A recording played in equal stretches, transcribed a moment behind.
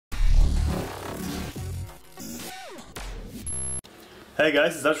Hey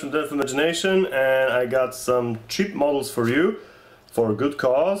guys, it's Ash from Death Imagination, and I got some cheap models for you for a good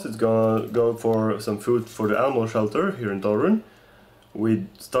cause. It's gonna go for some food for the animal shelter here in Torun. We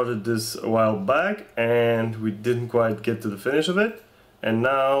started this a while back and we didn't quite get to the finish of it, and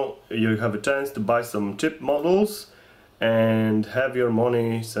now you have a chance to buy some cheap models and have your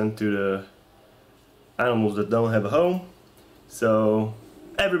money sent to the animals that don't have a home. So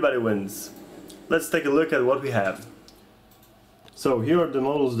everybody wins. Let's take a look at what we have. So here are the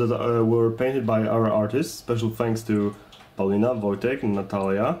models that were painted by our artists. Special thanks to Paulina, Wojtek and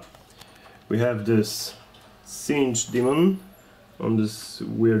Natalia. We have this Tzeentch demon on this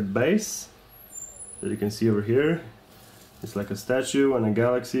weird base that you can see over here. It's like a statue and a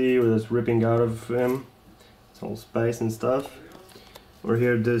galaxy that's ripping out of him. It's all space and stuff. Or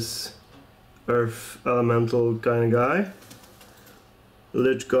here this earth elemental kind of guy.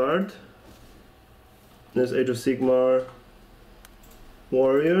 Lychguard. This Age of Sigmar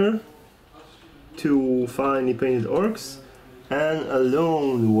warrior, two finely painted orcs, and a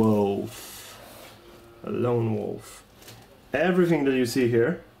lone wolf. Everything that you see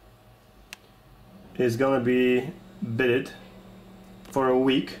here is gonna be bidded for a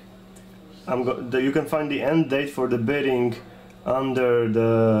week. You can find the end date for the bidding under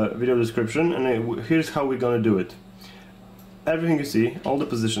the video description, and here's how we're gonna do it. Everything you see, all the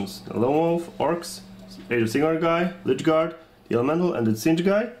positions, the lone wolf, orcs, Age of Sigmar guy, Lychguard, the elemental and the Tzeentch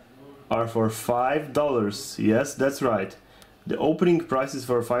guy are for $5. Yes, that's right. The opening price is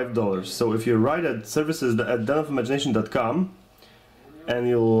for $5. So if you write at services@denofImagination.com and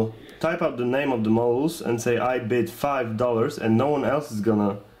you'll type out the name of the models and say I bid $5 and no one else is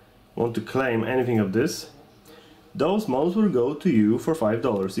gonna want to claim anything of this, those models will go to you for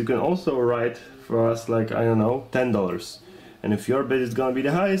 $5. You can also write for us like, I don't know, $10. And if your bid is gonna be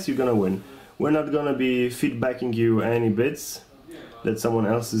the highest, you're gonna win. We're not gonna be feedbacking you any bids that someone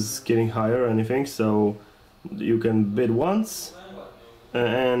else is getting higher or anything, so you can bid once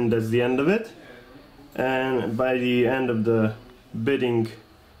and that's the end of it. And by the end of the bidding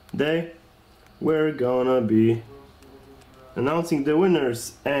day, we're gonna be announcing the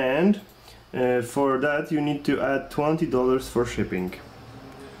winners, and for that you need to add $20 for shipping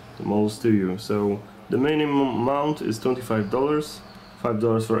the models to you. So the minimum amount is $25.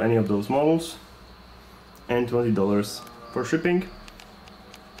 $5 for any of those models and $20 for shipping,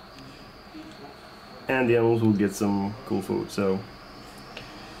 and the animals will get some cool food. So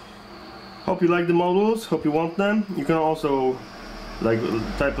hope you like the models, hope you want them. You can also like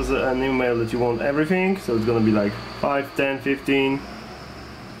type us an email that you want everything, so it's gonna be like 5, 10, 15,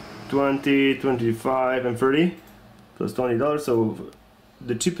 20, 25 and 30 plus $20. So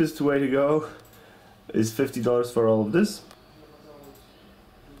the cheapest way to go is $50 for all of this.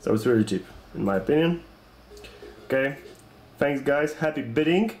 So it's really cheap, in my opinion. Okay, thanks guys, happy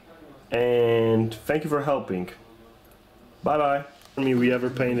bidding, and thank you for helping. Bye bye. We ever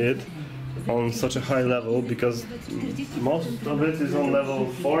painted on such a high level because most of it is on level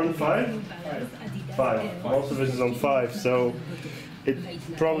 4 and 5? 5. Most of it is on 5, so it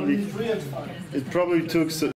probably took